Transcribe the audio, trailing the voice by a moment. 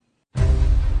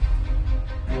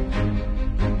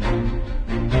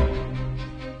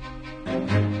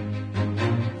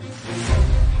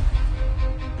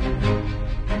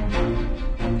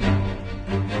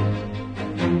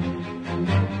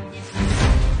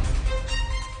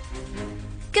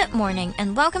Good morning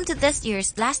and welcome to this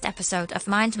year's last episode of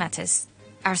Mind Matters,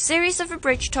 our series of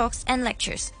abridged talks and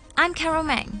lectures. I'm Carol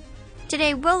Mang.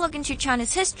 Today we'll look into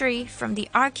China's history from the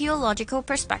archaeological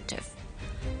perspective.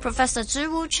 Professor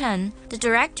Zhiwu Chen, the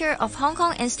director of Hong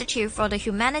Kong Institute for the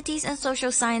Humanities and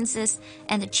Social Sciences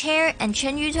and the chair and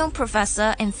Cheng Yu-Tung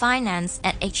professor in finance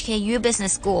at HKU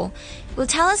Business School, will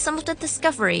tell us some of the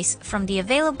discoveries from the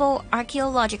available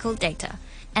archaeological data,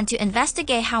 and to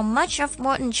investigate how much of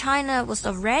modern China was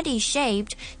already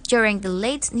shaped during the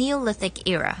late Neolithic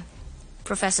era.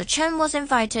 Professor Chen was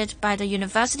invited by the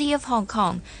University of Hong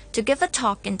Kong to give a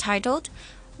talk entitled,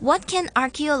 "What can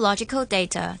archaeological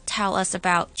data tell us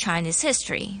about China's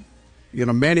history?"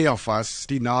 Many of us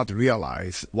did not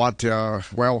realize what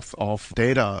wealth of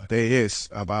data there is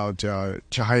about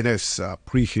China's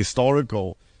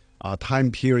prehistorical time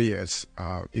periods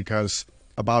because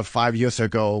about 5 years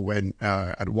ago when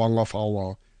at one of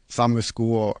our summer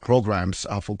school programs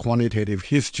for quantitative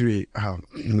history,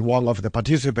 one of the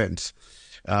participants,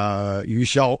 Yu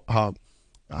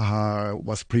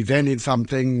was presenting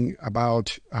something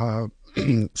about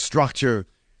structure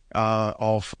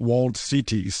of walled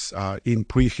cities in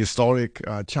prehistoric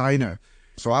China.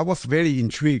 So I was very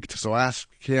intrigued. So I asked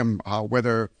him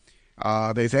whether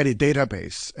there's any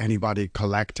database anybody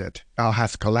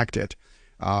has collected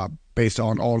based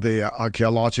on all the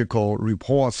archaeological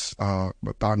reports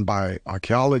done by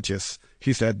archaeologists.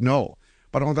 He said no.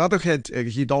 But on the other hand,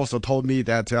 he also told me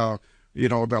that the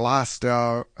last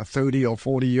 30 or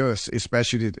 40 years,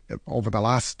 especially over the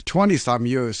last 20-some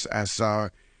years, as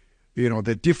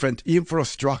the different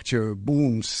infrastructure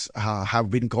booms have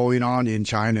been going on in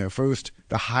China. First,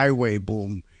 the highway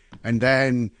boom, and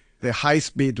then the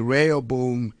high-speed rail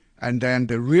boom, and then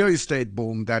the real estate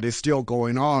boom that is still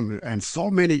going on, and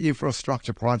so many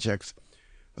infrastructure projects.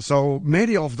 So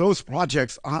many of those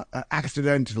projects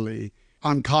accidentally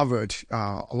uncovered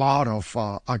a lot of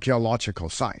archaeological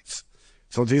sites.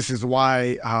 So this is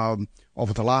why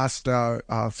over the last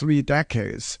 3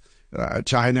 decades,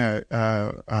 China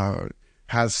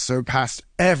has surpassed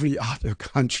every other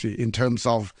country in terms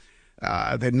of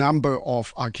the number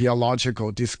of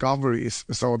archaeological discoveries.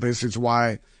 So this is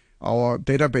why our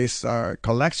database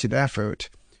collection effort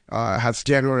has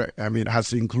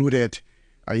included,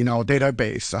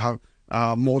 database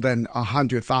more than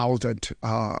 100,000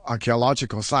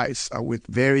 archaeological sites with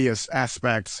various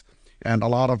aspects and a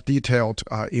lot of detailed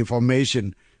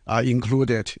information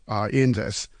included in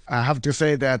this. I have to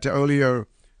say that earlier,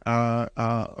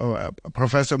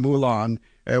 Professor Mulan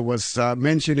was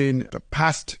mentioning the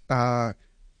past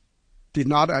did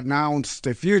not announce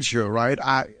the future, right?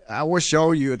 I will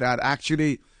show you that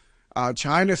actually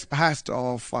China's past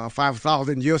of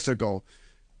 5,000 years ago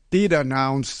did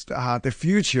announce the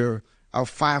future of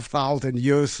 5,000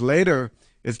 years later.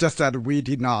 It's just that we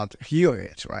did not hear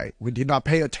it, right? We did not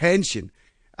pay attention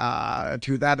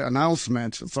to that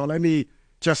announcement. So let me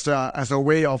just, as a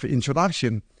way of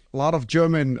introduction, a lot of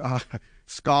German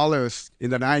scholars in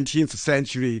the 19th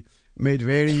century made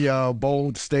very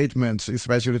bold statements,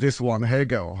 especially this one,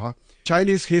 Hegel.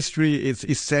 Chinese history is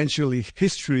essentially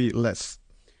historyless.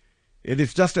 It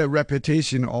is just a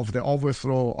repetition of the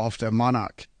overthrow of the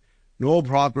monarch. No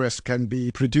progress can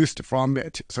be produced from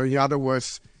it. So in other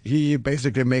words, he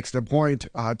basically makes the point,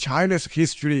 China's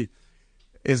history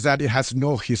is that it has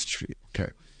no history.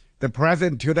 Okay, the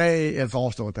present today is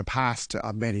also the past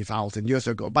many thousand years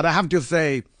ago. But I have to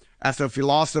say, as a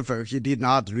philosopher, he did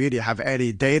not really have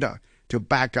any data to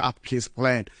back up his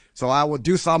plan. So I will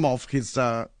do some of his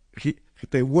the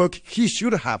work he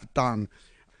should have done.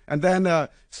 And then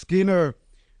Skinner,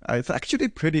 it's actually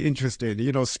pretty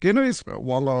interesting. Skinner is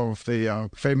one of the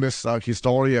famous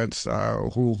historians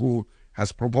who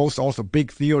has proposed also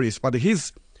big theories. But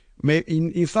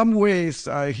in some ways,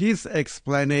 his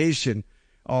explanation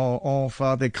of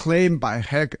the claim by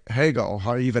Hegel,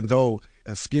 even though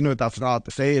Skinner does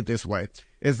not say it this way,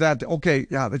 is that,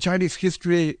 the Chinese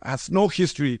history has no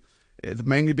history. It's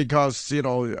mainly because,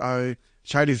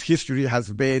 Chinese history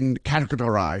has been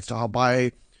characterized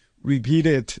by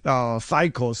repeated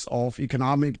cycles of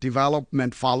economic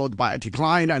development followed by a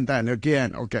decline and then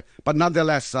again. But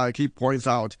nonetheless, he points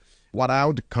out what I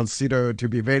would consider to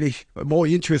be very more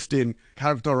interesting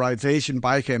characterization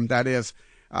by him. That is,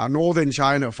 northern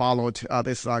China followed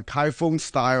this Kaifeng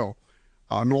style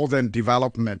northern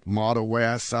development model,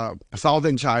 whereas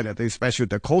southern China, especially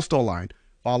the coastal line,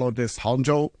 followed this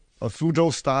Hangzhou,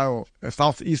 Suzhou style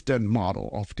southeastern model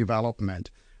of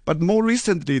development. But more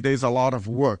recently, there's a lot of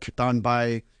work done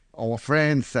by our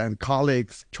friends and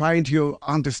colleagues trying to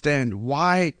understand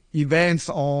why events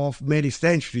of many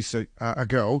centuries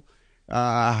ago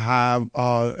have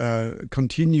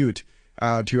continued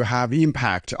to have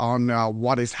impact on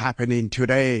what is happening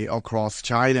today across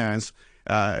China.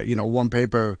 And, one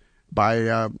paper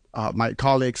by my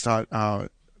colleagues,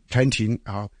 Cheng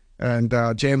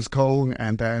and James Cole,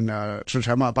 and then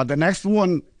Zhiwu. But the next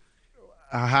one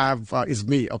I have is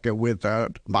me, okay, with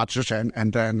Zhiwu Chen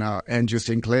and then Andrew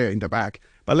Sinclair in the back.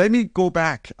 But let me go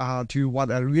back to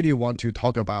what I really want to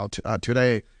talk about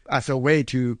today as a way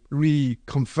to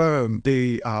reconfirm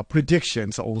the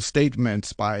predictions or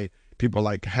statements by people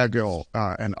like Hegel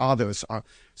and others.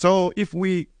 So if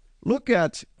we look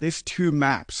at these two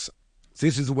maps,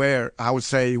 this is where I would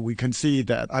say we can see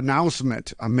that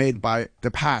announcement made by the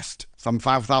past some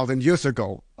 5,000 years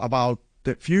ago about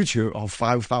the future of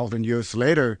 5,000 years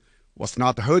later was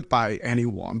not heard by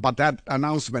anyone, but that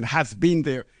announcement has been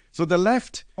there. So the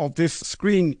left of this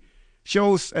screen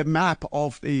shows a map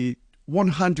of the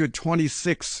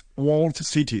 126 walled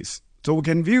cities. So we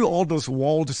can view all those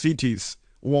walled cities,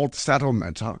 walled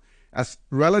settlements, as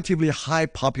relatively high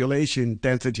population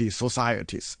density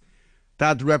societies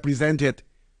that represented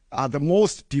the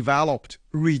most developed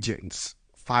regions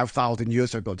 5,000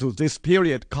 years ago. So this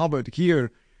period covered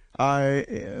here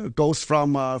goes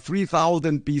from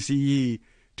 3,000 BCE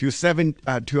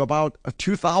to about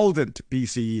 2,000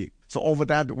 BCE. So over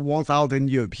that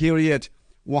 1,000-year period,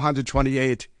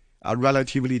 128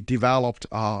 relatively developed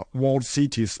walled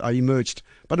cities emerged.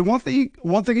 But one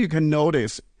thing you can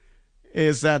notice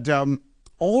is that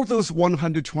all those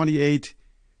 128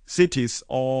 cities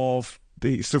of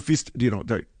the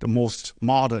the most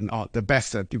modern, the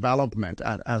best development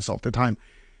as of the time,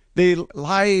 they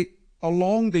lie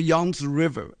along the Yangtze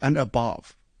River and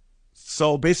above.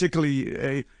 So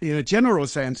basically, in a general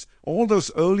sense, all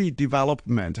those early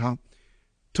development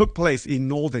took place in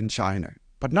northern China,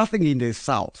 but nothing in the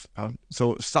south.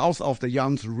 So south of the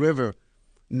Yangtze River,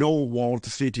 no walled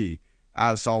city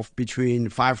as of between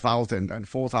 5,000 and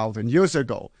 4,000 years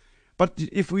ago. But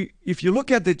if you look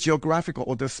at the geographical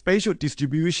or the spatial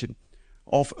distribution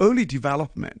of early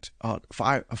development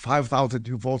 5,000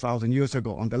 to 4,000 years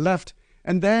ago on the left,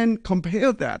 and then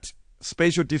compare that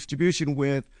spatial distribution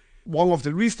with one of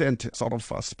the recent sort of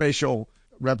spatial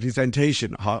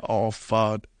representation of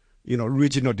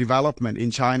regional development in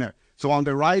China. So on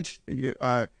the right,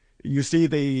 you see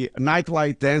the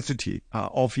nightlight density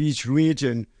of each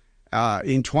region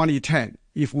in 2010.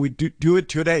 If we do it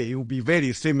today, it will be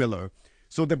very similar.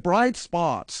 So the bright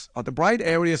spots, the bright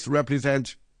areas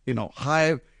represent,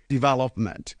 high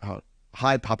development,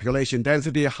 high population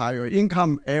density, higher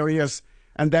income areas.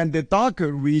 And then the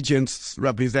darker regions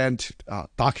represent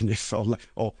darkness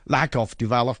or lack of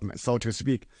development, so to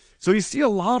speak. So you see a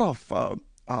lot of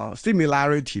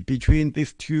similarity between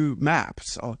these two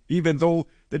maps, even though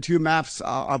the two maps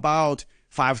are about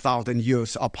 5,000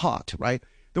 years apart, right?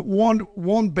 The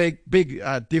one big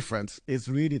difference is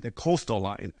really the coastal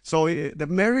line. So the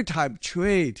maritime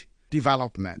trade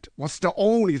development was the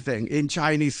only thing in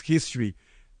Chinese history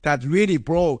that really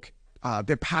broke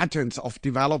the patterns of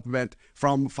development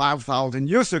from 5,000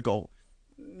 years ago.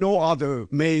 No other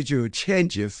major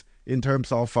changes in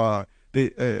terms of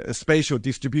the spatial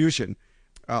distribution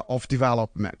of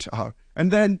development.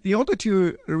 And then in order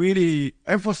to really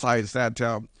emphasize that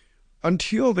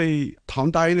until the Tang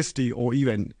Dynasty or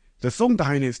even the Song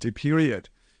Dynasty period,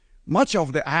 much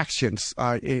of the actions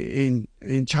in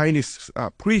Chinese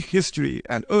prehistory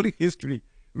and early history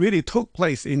really took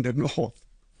place in the north.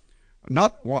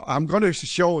 I'm going to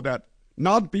show that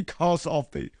not because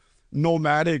of the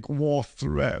nomadic war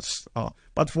threats,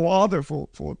 but for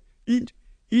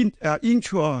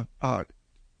intra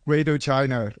Greater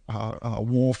China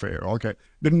warfare. Okay,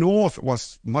 the north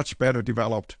was much better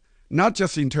developed, not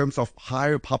just in terms of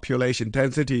higher population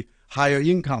density, higher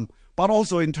income, but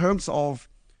also in terms of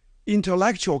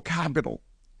intellectual capital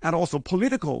and also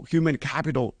political human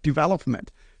capital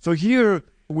development. So here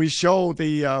we show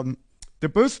the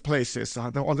birthplaces.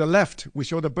 On the left, we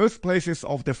show the birthplaces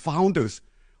of the founders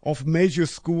of major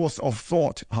schools of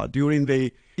thought during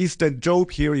the Eastern Zhou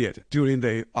period, during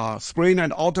the Spring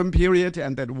and Autumn period,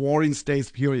 and then Warring States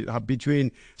period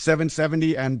between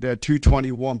 770 and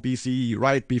 221 BCE,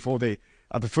 right before the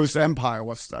First Empire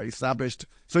was established.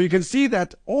 So you can see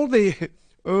that all the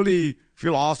early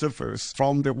philosophers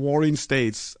from the Warring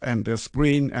States and the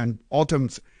Spring and Autumn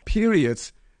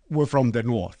periods were from the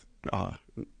north.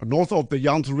 North of the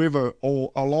Yangtze River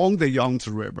or along the Yangtze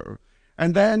River.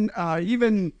 And then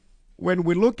even when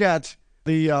we look at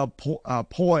the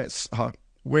poets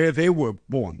where they were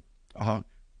born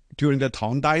during the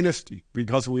Tang Dynasty,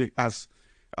 because we as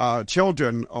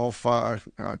children of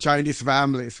Chinese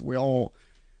families, we all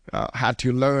had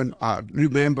to learn,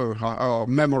 remember, or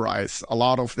memorize a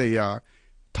lot of the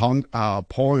Tang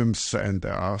poems and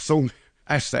song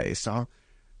essays.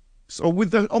 So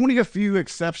with only a few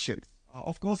exceptions,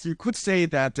 of course, you could say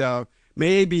that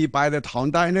maybe by the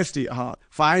Tang Dynasty,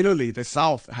 finally the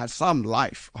South had some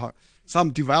life,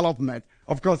 some development.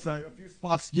 Of course, a few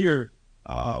spots here,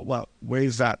 where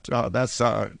is that? That's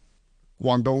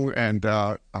Guangdong and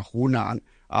Hunan.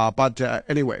 But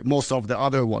anyway, most of the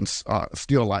other ones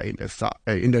still lie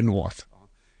in the north.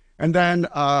 And then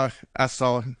as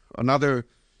another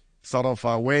sort of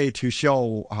a way to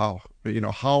show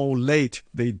how late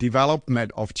the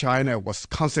development of China was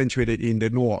concentrated in the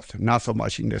north, not so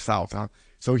much in the south.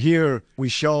 So here we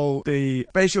show the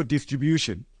spatial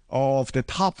distribution of the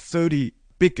top 30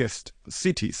 biggest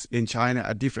cities in China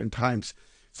at different times.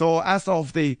 So as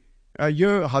of the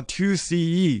year 2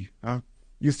 CE,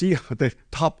 you see the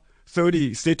top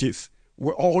 30 cities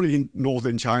were all in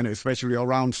northern China, especially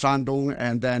around Shandong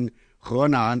and then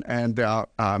Henan and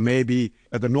maybe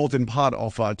the northern part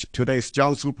of today's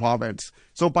Jiangsu province.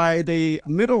 So by the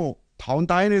middle Tang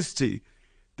Dynasty,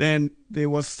 then there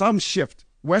was some shift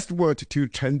westward to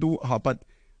Chengdu,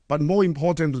 but more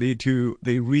importantly to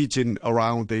the region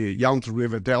around the Yangtze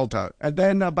River Delta. And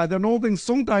then by the northern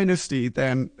Song Dynasty,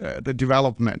 then the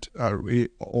development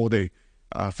or the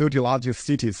 30 largest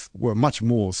cities were much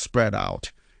more spread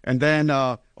out. And then,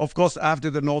 of course, after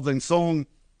the northern Song,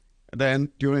 then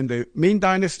during the Ming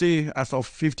Dynasty as of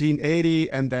 1580,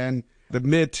 and then the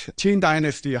mid-Qing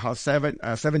Dynasty,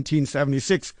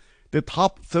 1776, the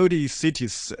top 30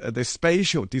 cities, the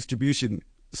spatial distribution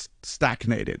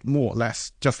stagnated more or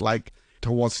less, just like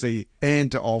towards the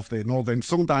end of the Northern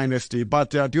Song Dynasty.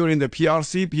 But during the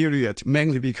PRC period,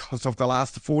 mainly because of the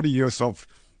last 40 years of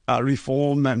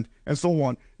reform and so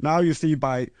on, now you see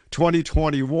by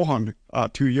 2021,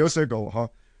 2 years ago,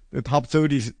 the top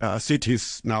 30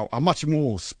 cities now are much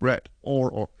more spread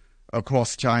all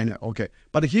across China. Okay,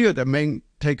 but here the main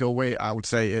takeaway, I would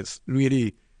say, is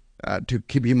really to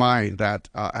keep in mind that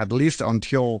at least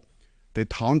until the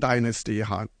Tang Dynasty,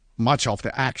 much of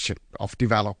the action of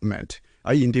development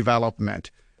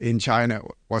in China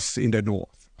was in the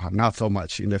north, not so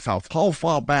much in the south. How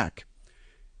far back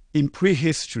in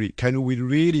prehistory can we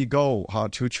really go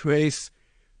to trace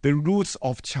the roots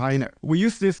of China? We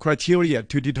use this criteria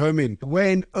to determine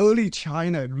when early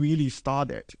China really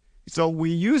started. So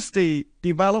we use the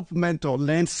developmental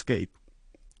landscape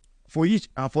for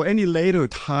any later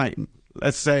time,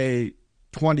 let's say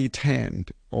 2010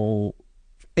 or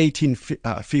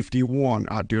 1851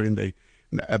 during the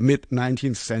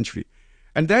mid-19th century,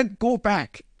 and then go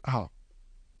back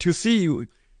to see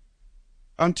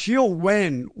until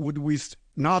when would we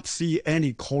not see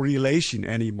any correlation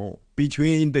anymore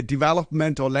between the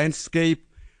developmental landscape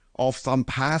of some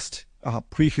past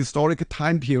prehistoric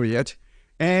time period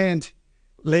and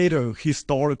later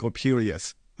historical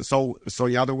periods. So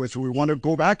in other words, we want to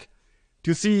go back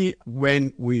to see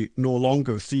when we no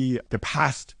longer see the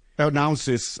past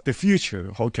announces the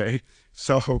future. Okay,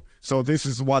 so this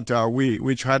is what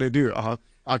we try to do.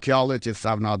 Archaeologists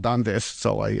have not done this,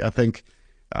 so I think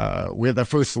we're the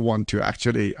first one to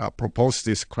actually propose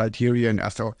this criterion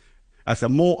as a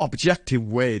more objective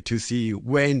way to see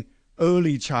when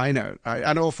early China.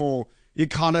 I know for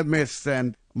economists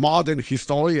and modern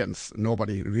historians,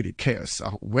 nobody really cares.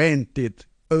 When did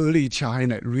early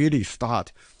China really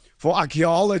start? For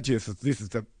archaeologists, this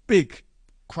is a big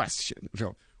question.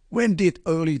 So, when did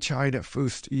early China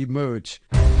first emerge?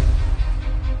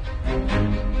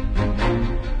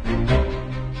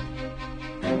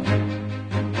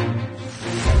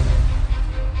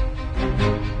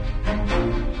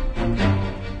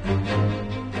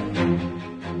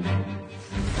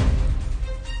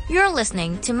 You're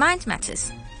listening to Mind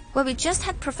Matters, where we just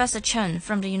had Professor Cheng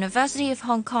from the University of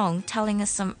Hong Kong telling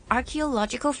us some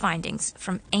archaeological findings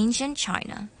from ancient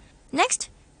China. Next,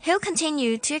 he'll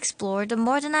continue to explore the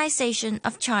modernization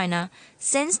of China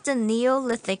since the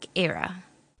Neolithic era.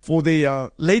 For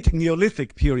the late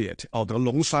Neolithic period, or the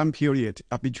Longshan period,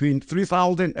 between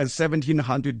 3000 and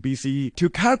 1700 BCE, to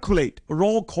calculate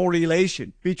raw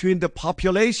correlation between the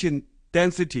population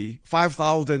density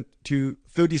 5,000 to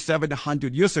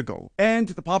 3,700 years ago, and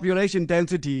the population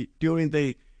density during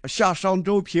the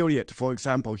Shashangzhou period, for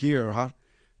example, here,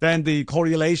 then the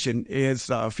correlation is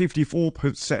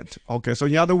 54%. Okay, so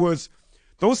in other words,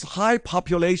 those high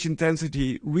population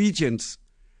density regions,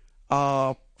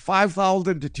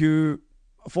 5,000 to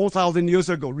 4,000 years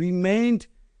ago, remained,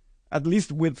 at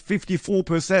least with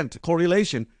 54%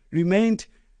 correlation, remained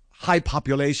high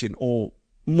population or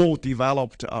more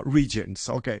developed regions.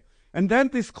 Okay, And then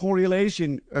this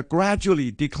correlation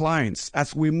gradually declines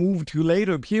as we move to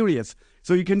later periods.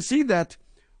 So you can see that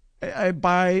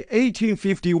by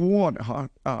 1851,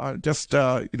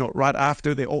 right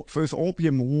after the first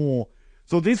Opium War,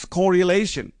 so this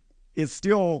correlation is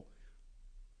still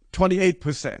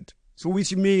 28%. So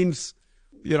which means,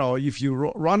 if you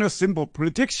run a simple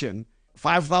prediction,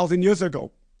 5,000 years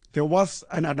ago, there was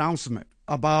an announcement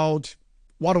about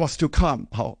what was to come,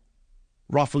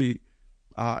 roughly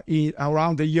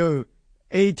around the year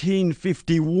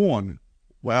 1851.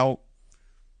 Well,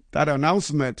 that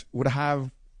announcement would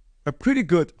have a pretty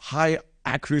good high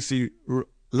accuracy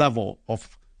level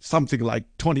of something like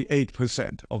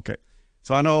 28%. Okay,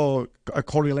 so I know a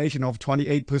correlation of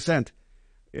 28%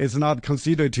 is not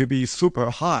considered to be super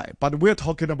high, but we're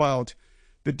talking about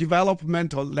the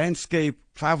developmental landscape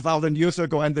 5,000 years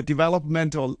ago and the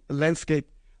developmental landscape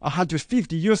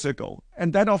 150 years ago.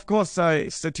 And then, of course,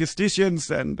 statisticians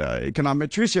and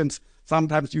econometricians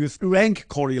sometimes use rank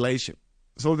correlation.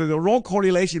 So the raw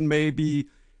correlation may be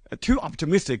too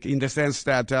optimistic in the sense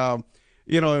that,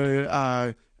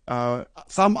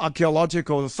 some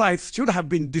archaeological sites should have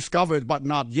been discovered, but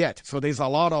not yet. So there's a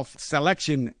lot of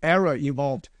selection error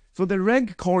involved. So the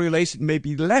rank correlation may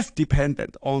be less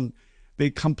dependent on the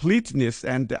completeness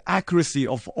and the accuracy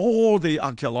of all the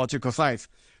archaeological sites.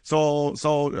 So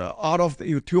out of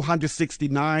the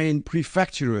 269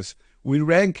 prefectures, we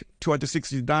rank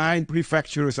 269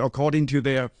 prefectures according to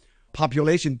their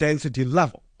population density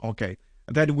level. Okay,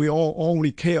 then we all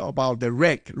only care about the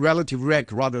rank, relative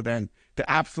rank, rather than the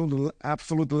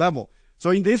absolute level.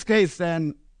 So in this case,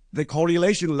 then the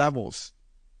correlation levels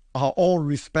are all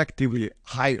respectively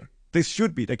higher. This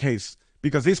should be the case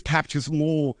because this captures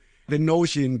more the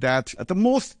notion that the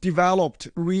most developed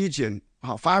region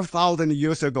 5,000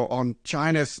 years ago on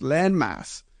China's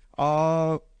landmass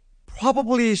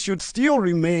probably should still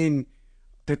remain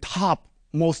the top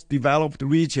most developed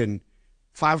region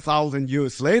 5,000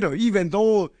 years later, even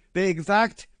though the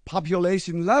exact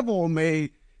population level may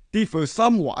differ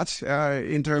somewhat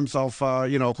in terms of,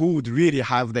 who would really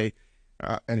have the...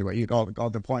 anyway, you got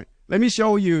the point. Let me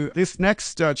show you this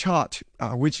next chart,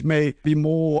 which may be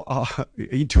more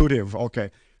intuitive.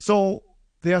 Okay, so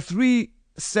there are three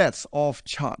sets of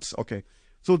charts. Okay,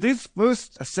 so this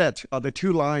first set, the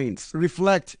two lines,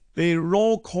 reflect the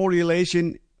raw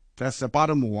correlation. That's the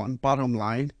bottom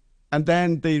line. And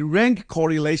then the rank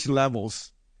correlation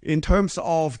levels in terms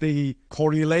of the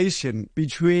correlation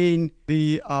between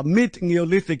the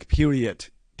mid-Neolithic period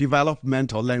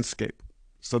developmental landscape.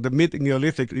 So the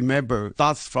mid-Neolithic, remember,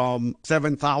 starts from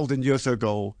 7,000 years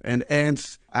ago and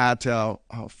ends at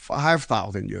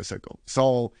 5,000 years ago.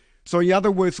 So in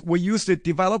other words, we use the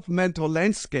developmental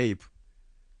landscape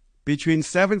between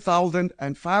 7,000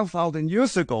 and 5,000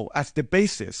 years ago as the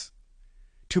basis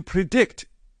to predict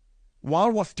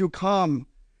what was to come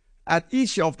at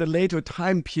each of the later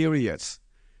time periods.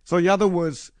 So in other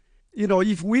words,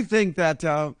 if we think that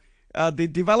the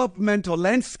developmental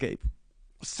landscape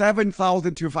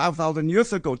 7,000 to 5,000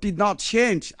 years ago did not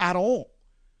change at all,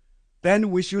 then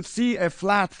we should see a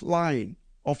flat line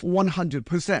of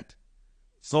 100%.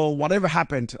 So whatever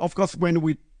happened, of course, when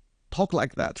we talk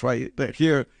like that, right,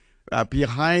 here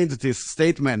behind this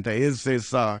statement there is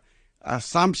this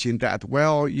assumption that,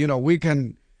 well, we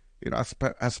can,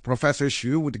 as Professor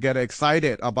Xu would get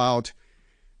excited about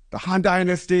the Han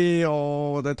Dynasty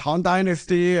or the Tang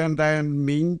Dynasty and then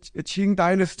Qing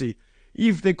Dynasty.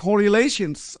 If the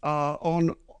correlations for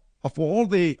all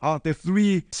the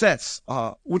three sets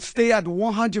would stay at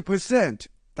 100%,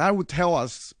 that would tell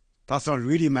us doesn't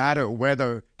really matter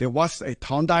whether there was a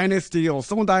Tang Dynasty or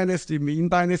Song Dynasty, Ming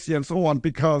Dynasty, and so on,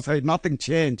 because nothing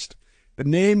changed. The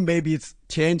name maybe it's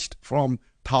changed from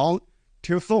Tang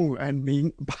to Song and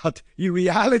Ming, but in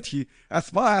reality, as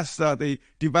far as the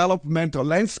developmental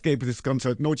landscape is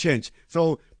concerned, no change.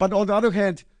 So, but on the other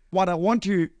hand, what I want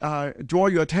to draw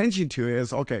your attention to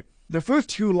is, okay, the first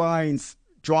two lines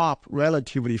drop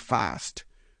relatively fast.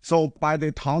 So by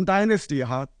the Tang Dynasty,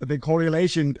 the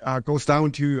correlation goes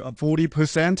down to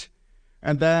 40%.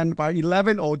 And then by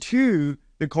 1102,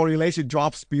 the correlation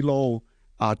drops below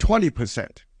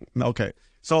 20%. Okay,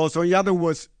 so in other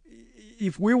words,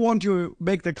 if we want to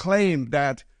make the claim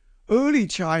that early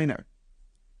China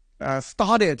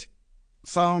started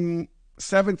some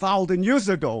 7,000 years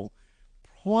ago,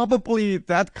 probably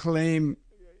that claim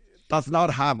does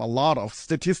not have a lot of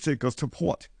statistical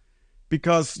support,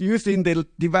 because using the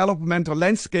developmental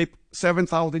landscape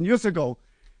 7,000 years ago,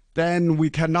 then we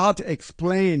cannot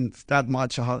explain that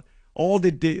much all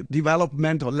the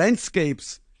developmental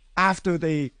landscapes after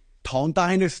the Tang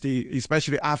Dynasty,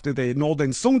 especially after the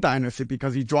Northern Song Dynasty,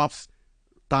 because it drops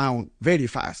down very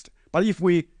fast. But if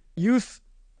we use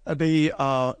the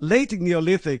late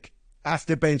Neolithic as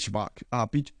the benchmark,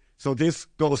 so this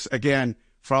goes again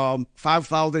from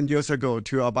 5,000 years ago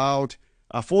to about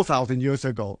 4,000 years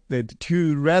ago, the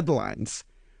two red lines,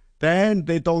 then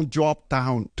they don't drop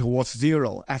down towards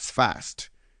zero as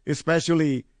fast.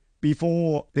 Especially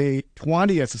before the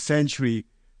 20th century,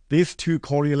 these two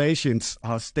correlations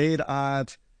stayed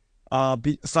at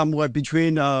somewhere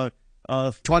between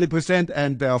 20%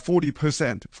 and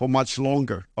 40% for much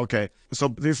longer. Okay, so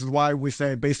this is why we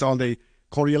say, based on the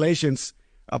correlations,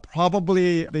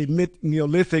 probably the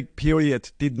mid-Neolithic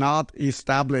period did not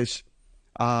establish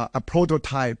a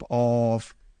prototype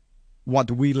of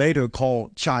what we later call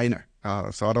China.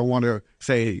 So I don't want to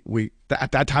say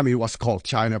at that time it was called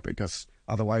China, because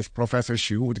otherwise Professor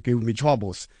Xu would give me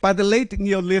troubles. By the late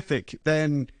Neolithic,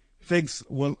 then things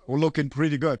were looking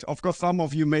pretty good. Of course, some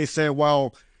of you may say,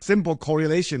 well, simple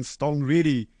correlations don't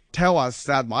really tell us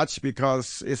that much,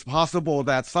 because it's possible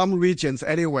that some regions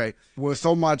anyway were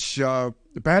so much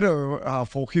better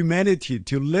for humanity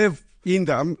to live in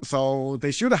them, so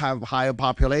they should have higher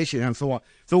population and so on.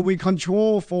 So we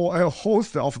control for a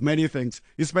host of many things,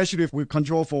 especially if we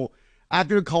control for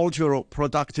agricultural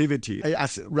productivity,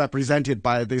 as represented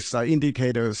by these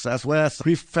indicators, as well as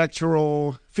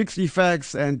prefectural fixed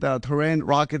effects and terrain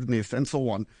ruggedness and so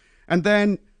on. And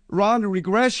then run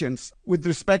regressions with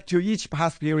respect to each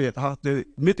past period, the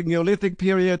mid-Neolithic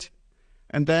period,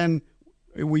 and then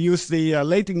we use the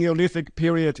late Neolithic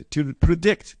period to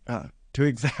predict, to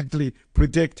exactly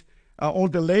predict all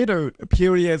the later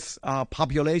periods,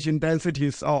 population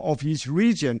densities of each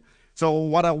region. So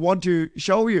what I want to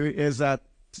show you is that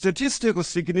statistical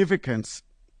significance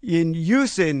in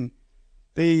using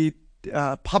the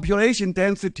population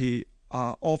density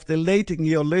of the late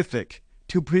Neolithic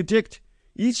to predict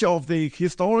each of the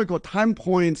historical time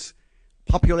points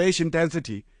population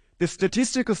density, the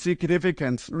statistical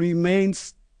significance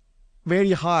remains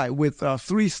very high with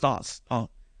 3 stars,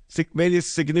 very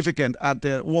significant at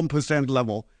the 1%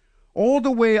 level, all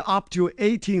the way up to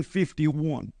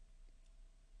 1851.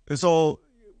 So,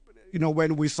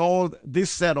 when we saw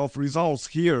this set of results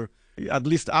here, at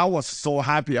least I was so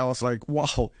happy. I was like,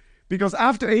 wow, because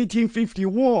after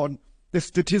 1851, the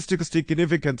statistical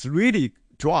significance really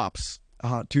drops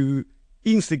to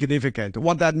insignificant.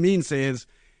 What that means is,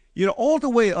 all the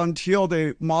way until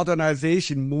the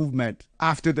modernization movement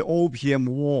after the Opium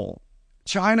War,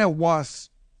 China was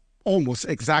almost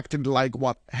exactly like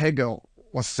what Hegel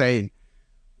was saying.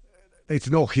 It's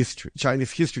no history.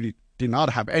 Chinese history did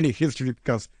not have any history,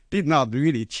 because it did not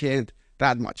really change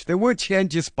that much. There were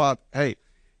changes, but hey,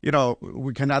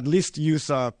 we can at least use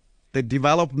the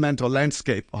developmental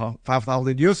landscape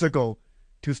 5,000 years ago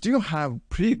to still have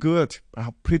pretty good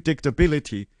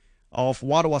predictability of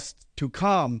what was to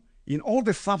come in all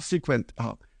the subsequent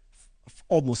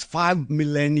almost 5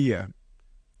 millennia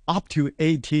up to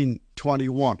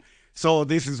 1821. So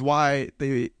this is why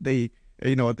the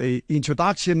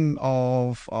introduction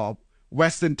of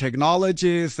Western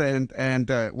technologies and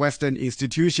Western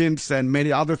institutions and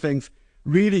many other things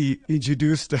really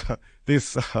introduced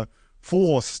this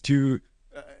force to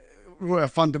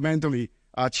fundamentally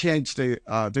change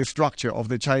the structure of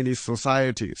the Chinese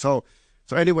society. So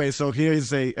anyway, so here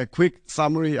is a quick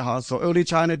summary. So early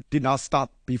China did not start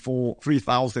before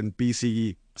 3000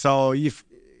 BCE. So if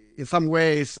in some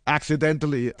ways,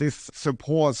 accidentally, this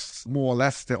supports more or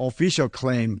less the official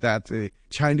claim that the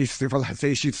Chinese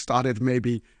civilization started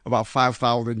maybe about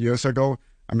 5,000 years ago.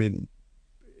 I mean,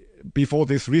 before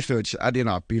this research, I did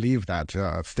not believe that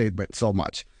statement so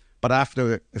much. But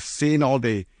after seeing all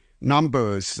the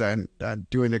numbers and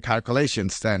doing the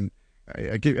calculations, then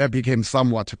I became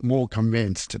somewhat more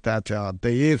convinced that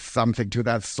there is something to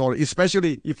that story,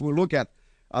 especially if we look at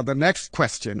the next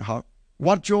question,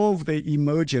 what drove the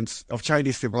emergence of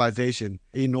Chinese civilization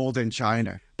in northern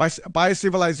China? By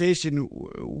civilization,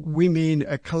 we mean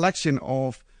a collection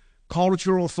of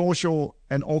cultural, social,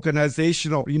 and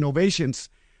organizational innovations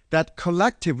that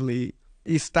collectively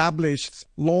established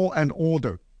law and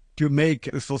order to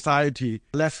make the society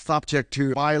less subject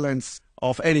to violence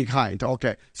of any kind.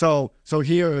 Okay, so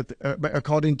here,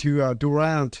 according to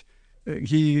Durant,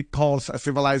 he calls a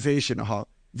civilization.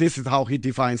 This is how he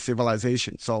defines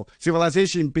civilization. So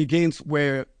civilization begins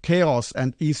where chaos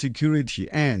and insecurity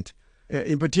end.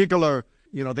 In particular,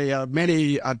 there are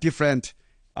many different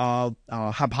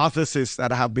hypotheses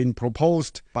that have been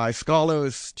proposed by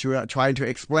scholars to try to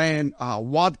explain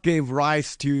what gave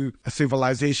rise to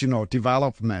civilizational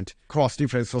development across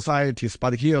different societies.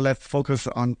 But here, let's focus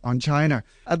on China.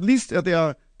 At least there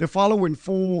are the following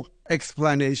 4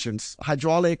 explanations.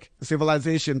 Hydraulic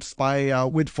civilizations by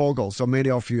Wittfogel. So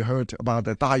many of you heard about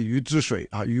the 大禹治水.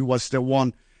 Yu was the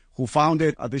one who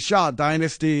founded the Xia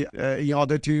dynasty in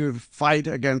order to fight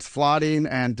against flooding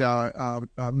and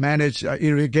manage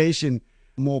irrigation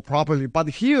more properly. But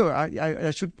here,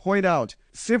 I should point out,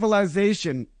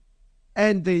 civilization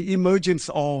and the emergence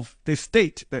of the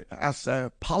state as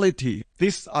a polity,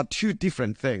 these are two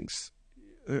different things.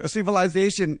 A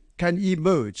civilization can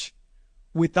emerge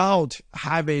without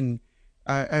having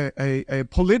a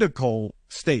political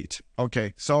state.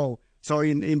 Okay, so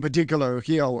in particular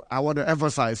here, I want to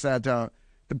emphasize that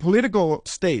the political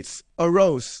states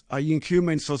arose in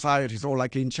human societies, or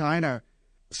like in China,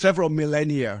 several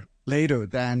millennia later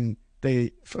than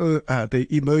the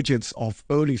emergence of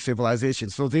early civilization.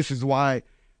 So this is why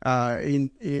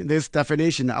in this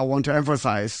definition, I want to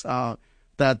emphasize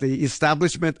that the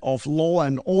establishment of law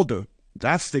and order,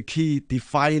 that's the key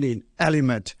defining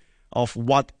element of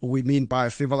what we mean by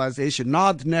civilization,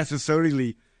 not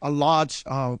necessarily a large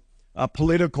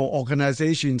political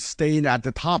organization staying at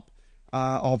the top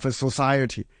of a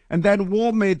society. And then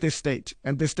war made the state,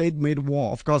 and the state made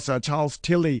war. Of course, Charles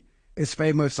Tilly is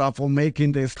famous for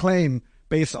making this claim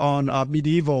based on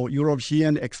medieval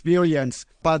European experience.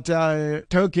 But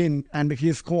Turkin and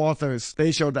his co-authors,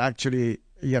 they showed actually,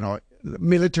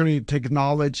 military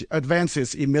technology,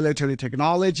 advances in military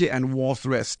technology and war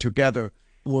threats together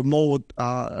were more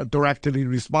directly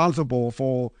responsible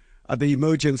for the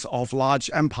emergence of large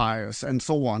empires and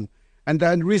so on. And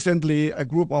then recently, a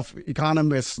group of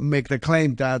economists make the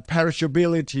claim that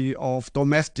perishability of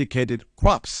domesticated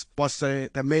crops was the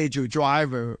major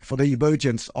driver for the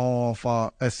emergence of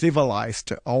a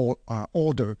civilized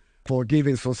order for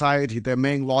given society. The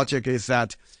main logic is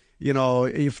that,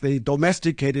 if the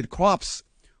domesticated crops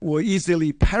were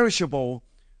easily perishable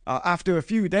after a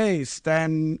few days,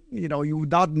 then, you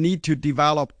would not need to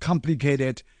develop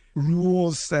complicated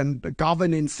rules and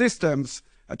governing systems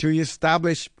to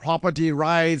establish property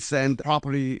rights and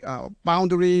property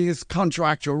boundaries,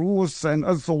 contractual rules, and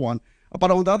so on.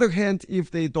 But on the other hand,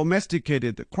 if they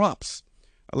domesticated crops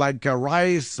like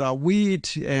rice,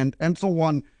 wheat, and so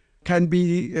on, can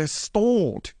be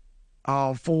stored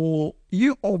for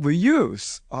over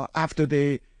years after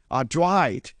they are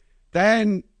dried,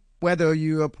 then whether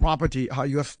your property,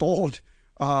 your stored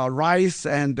rice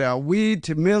and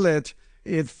wheat, millet,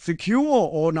 is secure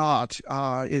or not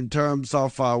in terms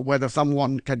of whether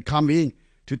someone can come in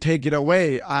to take it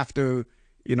away after,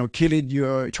 killing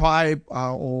your tribe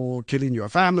or killing your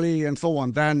family and so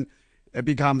on, then it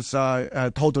becomes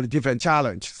a totally different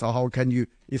challenge. So how can you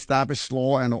establish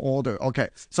law and order? Okay,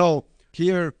 so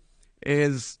here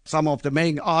is some of the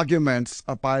main arguments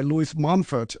by Louis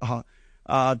Mumford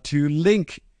to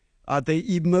link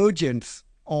the emergence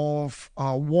of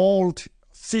walled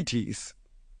cities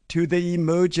to the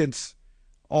emergence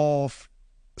of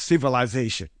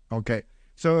civilization. Okay,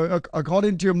 so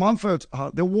according to Mumford,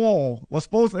 the wall was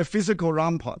both a physical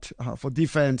rampart for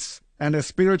defense and a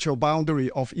spiritual boundary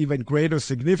of even greater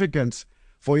significance,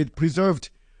 for it preserved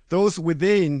those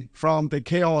within from the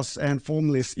chaos and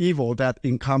formless evil that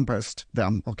encompassed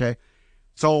them. Okay,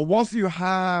 so once you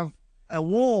have a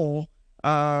wall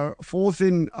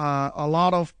forcing a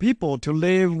lot of people to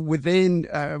live within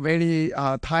a very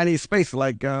tiny space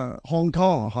like Hong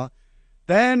Kong,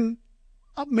 then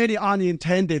many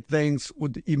unintended things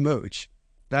would emerge.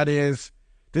 That is,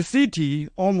 the city,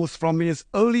 almost from its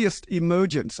earliest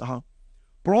emergence,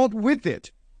 brought with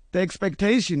it the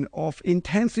expectation of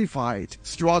intensified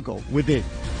struggle within.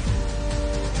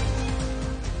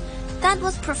 That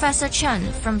was Professor Cheng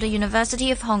from the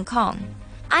University of Hong Kong.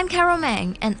 I'm Carol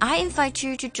Mang, and I invite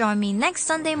you to join me next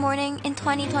Sunday morning in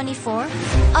 2024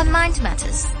 on Mind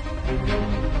Matters.